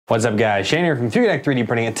What's up guys, Shane here from Fugatech 3D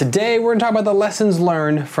Printing, and today we're going to talk about the lessons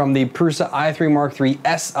learned from the Prusa i3 Mark III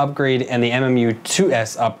S upgrade and the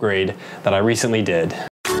MMU2S upgrade that I recently did.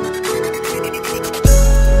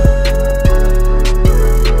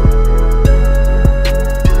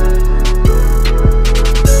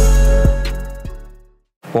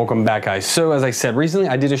 Welcome back guys. So as I said, recently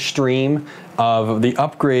I did a stream of the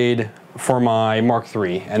upgrade for my Mark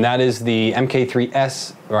III, and that is the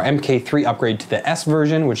MK3S or MK3 upgrade to the S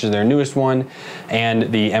version, which is their newest one,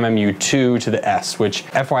 and the MMU2 to the S, which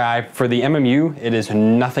FYI for the MMU, it is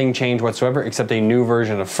nothing changed whatsoever except a new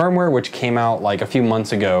version of firmware which came out like a few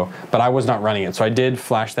months ago, but I was not running it. So I did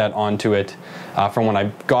flash that onto it from when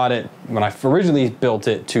I got it, when I originally built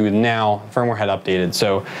it to now, firmware had updated.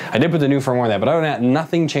 So I did put the new firmware there, but other than that,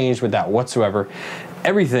 nothing changed with that whatsoever.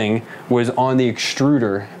 Everything was on the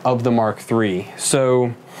extruder of the Mark III.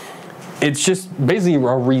 So it's just basically a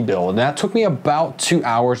rebuild. And that took me about 2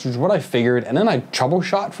 hours, which is what I figured. And then I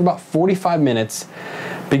troubleshot for about 45 minutes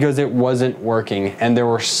because it wasn't working. And there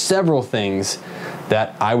were several things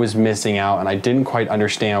that I was missing out and I didn't quite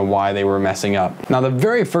understand why they were messing up. Now the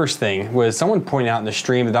very first thing was someone pointed out in the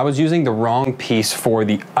stream that I was using the wrong piece for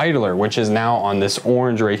the idler, which is now on this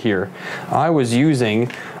orange right here. I was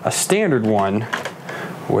using a standard one,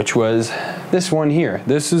 which was this one here.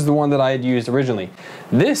 This is the one that I had used originally.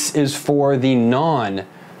 This is for the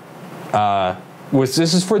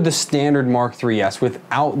this is for the standard Mark III's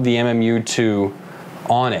without the MMU2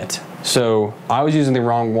 on it. So I was using the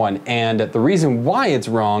wrong one, and the reason why it's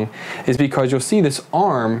wrong is because you'll see this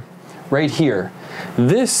arm right here.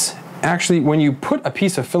 This actually, when you put a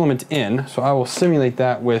piece of filament in, so I will simulate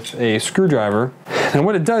that with a screwdriver, and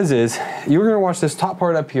what it does is, you're gonna watch this top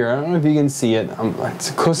part up here. I don't know if you can see it. It's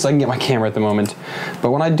as close as I can get my camera at the moment.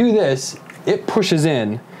 But when I do this, it pushes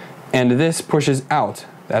in, and this pushes out.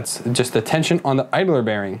 That's just the tension on the idler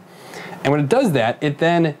bearing. And when it does that, it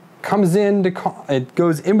then comes in, it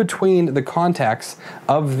goes in between the contacts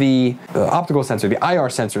of the optical sensor, the IR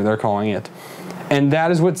sensor they're calling it. And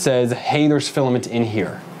that is what says, hey, there's filament in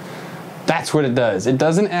here. That's what it does. It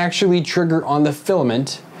doesn't actually trigger on the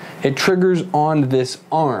filament. It triggers on this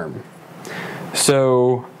arm.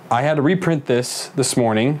 So I had to reprint this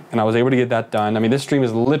morning, and I was able to get that done. I mean, this stream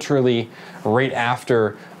is literally right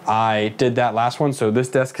after I did that last one, so this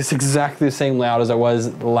desk is exactly the same layout as I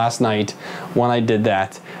was last night when I did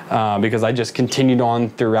that, because I just continued on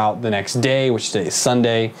throughout the next day, which today is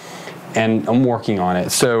Sunday, and I'm working on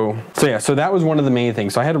it. So yeah, so that was one of the main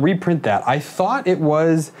things. So I had to reprint that. I thought it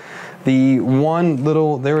was the one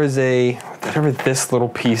little, there is a, whatever this little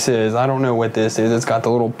piece is, I don't know what this is. It's got the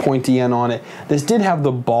little pointy end on it. This did have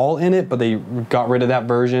the ball in it, but they got rid of that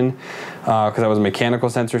version because that was a mechanical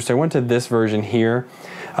sensor. So I went to this version here.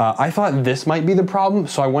 I thought this might be the problem,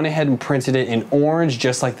 so I went ahead and printed it in orange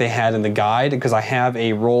just like they had in the guide, because I have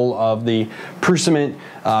a roll of the Prusa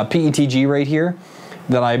PETG right here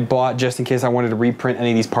that I bought just in case I wanted to reprint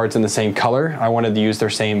any of these parts in the same color. I wanted to use their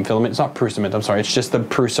same filament. It's not Prusa, I'm sorry, it's just the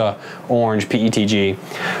Prusa orange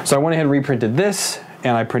PETG. So I went ahead and reprinted this,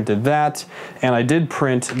 and I printed that, and I did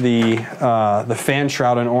print the fan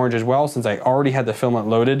shroud in orange as well, since I already had the filament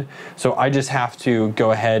loaded. So I just have to go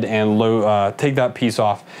ahead and take that piece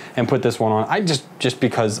off and put this one on. Just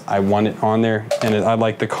because I want it on there, and I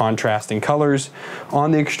like the contrasting colors on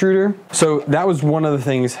the extruder. So that was one of the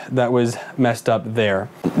things that was messed up there.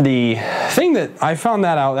 The thing that I found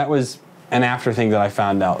that out, that was an after thing that I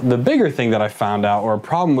found out. The bigger thing that I found out, or a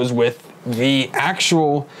problem, was with the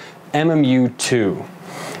actual MMU2.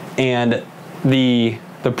 And the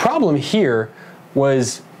problem here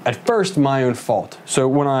was at first my own fault. So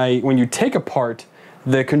when you take apart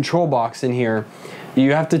the control box in here,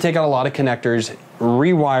 you have to take out a lot of connectors,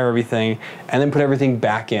 rewire everything, and then put everything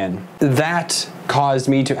back in. That caused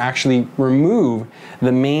me to actually remove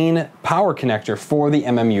the main power connector for the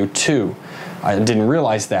MMU2. I didn't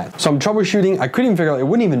realize that. So I'm troubleshooting, I couldn't even figure out, it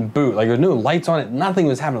wouldn't even boot. Like, there's no lights on it, nothing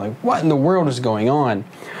was happening. Like, what in the world is going on?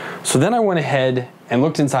 So then I went ahead and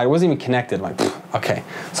looked inside. It wasn't even connected. I'm like, okay.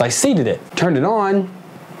 So I seated it, turned it on,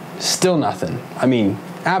 still nothing. I mean,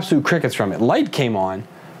 absolute crickets from it. Light came on,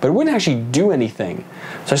 but it wouldn't actually do anything.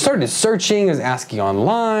 So I started searching, I was asking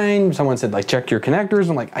online. Someone said, like, check your connectors.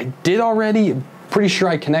 I'm like, I did already. I'm pretty sure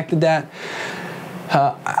I connected that.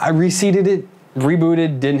 I reseated it,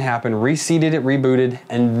 rebooted, didn't happen. Reseated it, rebooted,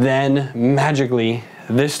 and then magically,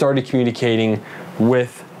 this started communicating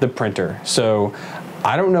with the printer. So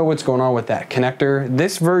I don't know what's going on with that connector.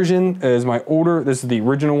 This version is my older, this is the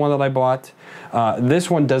original one that I bought. This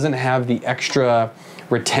one doesn't have the extra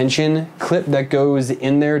retention clip that goes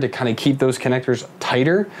in there to kind of keep those connectors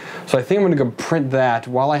tighter. So I think I'm gonna go print that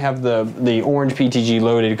while I have the orange PTG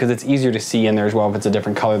loaded, because it's easier to see in there as well if it's a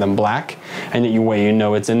different color than black, and that you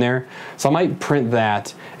know it's in there. So I might print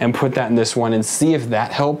that and put that in this one and see if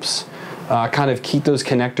that helps kind of keep those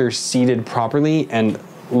connectors seated properly and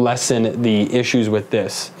lessen the issues with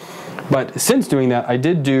this. But since doing that, I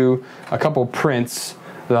did do a couple prints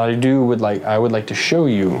that I would like to show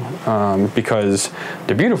you because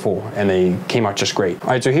they're beautiful and they came out just great.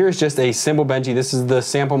 All right, so here's just a simple benchy. This is the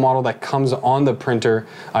sample model that comes on the printer.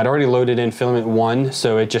 I'd already loaded in filament 1,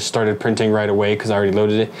 so it just started printing right away because I already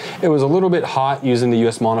loaded it. It was a little bit hot using the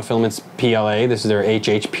US Monofilaments PLA. This is their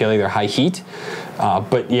HH PLA, their high heat.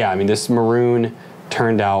 But yeah, I mean, this maroon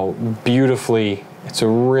turned out beautifully. It's a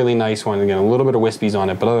really nice one. Again, a little bit of wispies on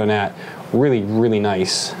it, but other than that, really, really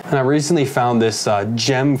nice. And I recently found this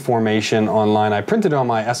gem formation online. I printed it on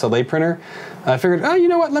my SLA printer. I figured, oh, you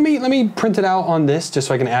know what? Let me print it out on this just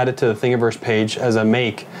so I can add it to the Thingiverse page as a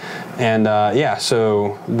make. And yeah,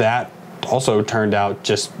 so that also turned out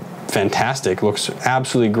just fantastic. Looks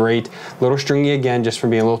absolutely great. A little stringy again, just from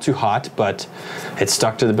being a little too hot, but it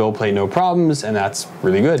stuck to the build plate no problems, and that's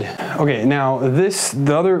really good. Okay, now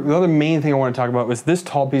the other main thing I want to talk about was this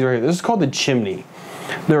tall piece right here. This is called the chimney.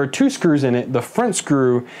 There are 2 screws in it. The front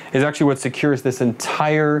screw is actually what secures this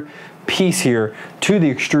entire piece here to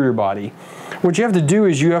the extruder body. What you have to do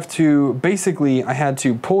is you have to basically, I had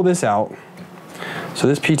to pull this out. So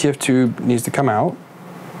this PTF tube needs to come out.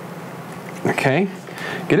 Okay.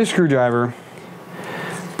 Get a screwdriver,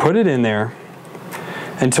 put it in there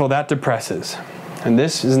until that depresses. And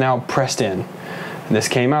this is now pressed in. And this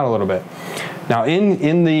came out a little bit. Now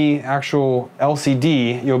in the actual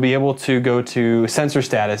LCD, you'll be able to go to sensor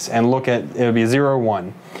status and look at, it'll be 0 or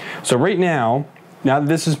 1. So right now that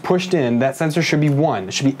this is pushed in, that sensor should be 1,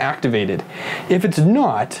 it should be activated. If it's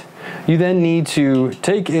not, you then need to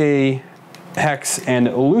take a hex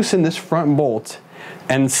and loosen this front bolt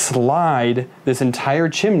and slide this entire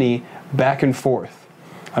chimney back and forth.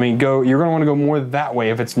 I mean, you're gonna wanna go more that way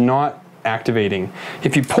if it's not activating.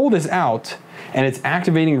 If you pull this out and it's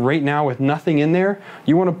activating right now with nothing in there,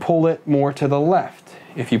 you wanna pull it more to the left.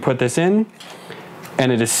 If you put this in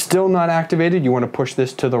and it is still not activated, you wanna push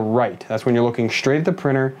this to the right. That's when you're looking straight at the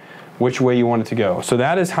printer, which way you want it to go. So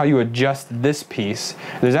that is how you adjust this piece.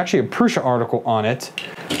 There's actually a Prusa article on it,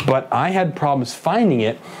 but I had problems finding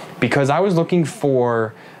it because I was looking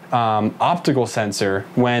for optical sensor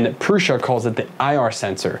when Prusa calls it the IR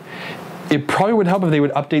sensor. It probably would help if they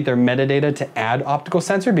would update their metadata to add optical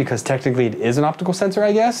sensor, because technically it is an optical sensor,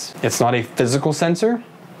 I guess. It's not a physical sensor.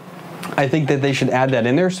 I think that they should add that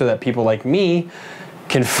in there so that people like me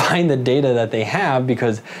can find the data that they have,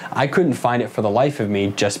 because I couldn't find it for the life of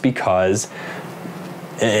me just because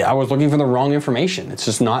I was looking for the wrong information. It's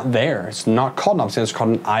just not there. It's not called an optical sensor, it's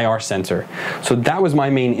called an IR sensor. So that was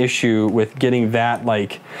my main issue with getting that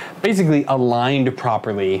basically aligned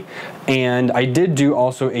properly. And I did do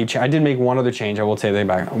also I did make one other change, I will say that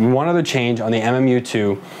back. One other change on the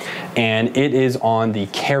MMU2, and it is on the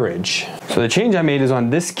carriage. So the change I made is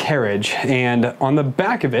on this carriage, and on the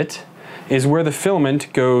back of it is where the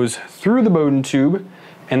filament goes through the Bowden tube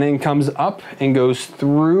and then comes up and goes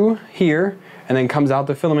through here and then comes out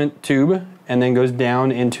the filament tube and then goes down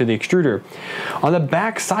into the extruder. On the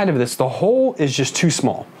back side of this, the hole is just too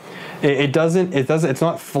small. It's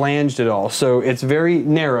not flanged at all. So it's very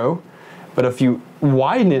narrow, but if you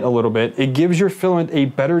widen it a little bit, it gives your filament a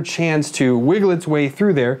better chance to wiggle its way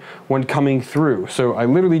through there when coming through. So I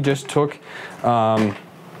literally just took an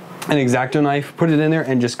X-Acto knife, put it in there,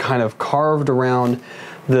 and just kind of carved around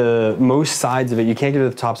the most sides of it. You can't get to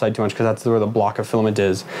the top side too much because that's where the block of filament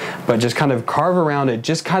is, but just kind of carve around it,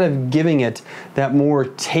 just kind of giving it that more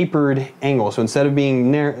tapered angle. So instead of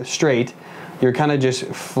being straight, you're kind of just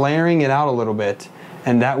flaring it out a little bit,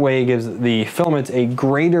 and that way it gives the filament a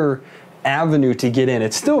greater avenue to get in.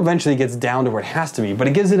 It still eventually gets down to where it has to be, but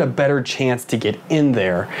it gives it a better chance to get in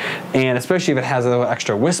there. And especially if it has a little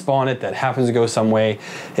extra wisp on it that happens to go some way,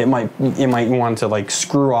 it might want to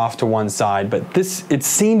screw off to one side. But it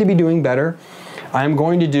seemed to be doing better. I'm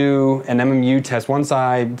going to do an MMU test. Once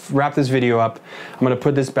I wrap this video up, I'm going to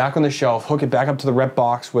put this back on the shelf, hook it back up to the rep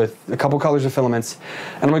box with a couple colors of filaments,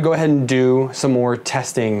 and I'm going to go ahead and do some more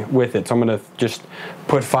testing with it. So I'm going to just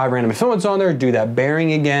put 5 random filaments on there, do that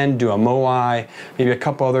bearing again, do a MOI, maybe a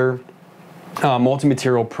couple other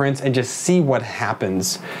multi-material prints, and just see what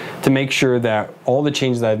happens to make sure that all the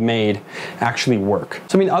changes that I've made actually work.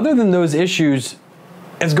 So I mean, other than those issues,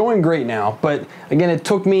 it's going great now. But again, it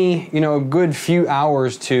took me, you know, a good few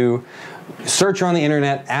hours to search on the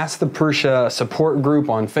internet, ask the Prusa support group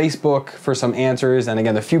on Facebook for some answers, and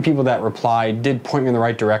again, the few people that replied did point me in the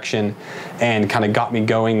right direction and kind of got me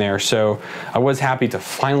going there. So I was happy to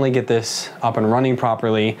finally get this up and running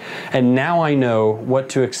properly, and now I know what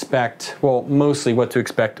to expect, well, mostly what to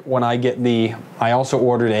expect when I get I also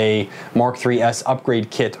ordered a Mark 3S upgrade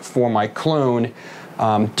kit for my clone,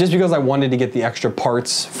 just because I wanted to get the extra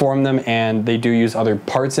parts from them, and they do use other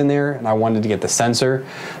parts in there, and I wanted to get the sensor,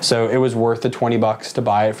 so it was worth the 20 bucks to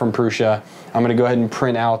buy it from Prusa. I'm gonna go ahead and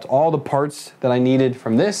print out all the parts that I needed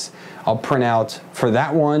from this. I'll print out for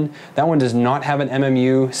that one. That one does not have an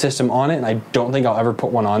MMU system on it, and I don't think I'll ever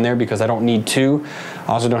put one on there because I don't need to.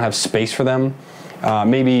 I also don't have space for them.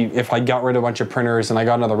 Maybe if I got rid of a bunch of printers and I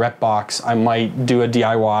got another rep box, I might do a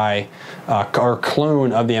DIY or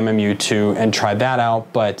clone of the MMU2 and try that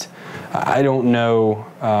out, but I don't know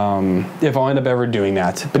if I'll end up ever doing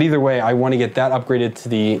that. But either way, I want to get that upgraded to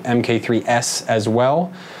the MK3S as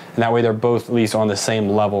well, and that way they're both at least on the same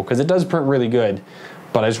level, because it does print really good,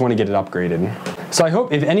 but I just want to get it upgraded. So I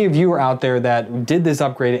hope if any of you are out there that did this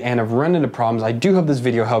upgrade and have run into problems, I do hope this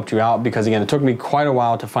video helped you out, because again, it took me quite a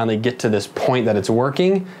while to finally get to this point that it's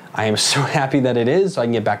working. I am so happy that it is, so I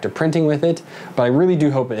can get back to printing with it, but I really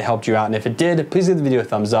do hope it helped you out, and if it did, please give the video a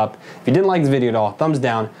thumbs up. If you didn't like this video at all, thumbs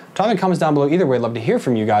down. Drop in the comments down below. Either way, I'd love to hear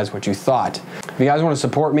from you guys what you thought. If you guys want to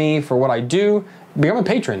support me for what I do, become a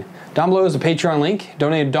patron. Down below is a Patreon link.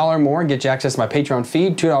 Donate $1 more and get you access to my Patreon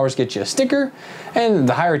feed. $2 gets you a sticker, and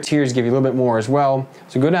the higher tiers give you a little bit more as well.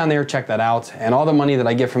 So go down there, check that out, and all the money that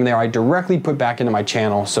I get from there, I directly put back into my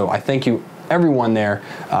channel. So I thank you everyone there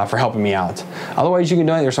for helping me out. Otherwise, you can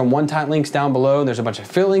donate. There's some one-time links down below. There's a bunch of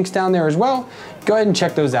affiliate links down there as well. Go ahead and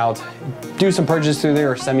check those out. Do some purchases through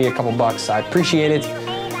there or send me a couple bucks. I appreciate it.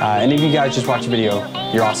 And if you guys just watch the video,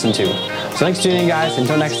 you're awesome too. So thanks for tuning in, guys.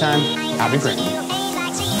 Until next time, happy printing.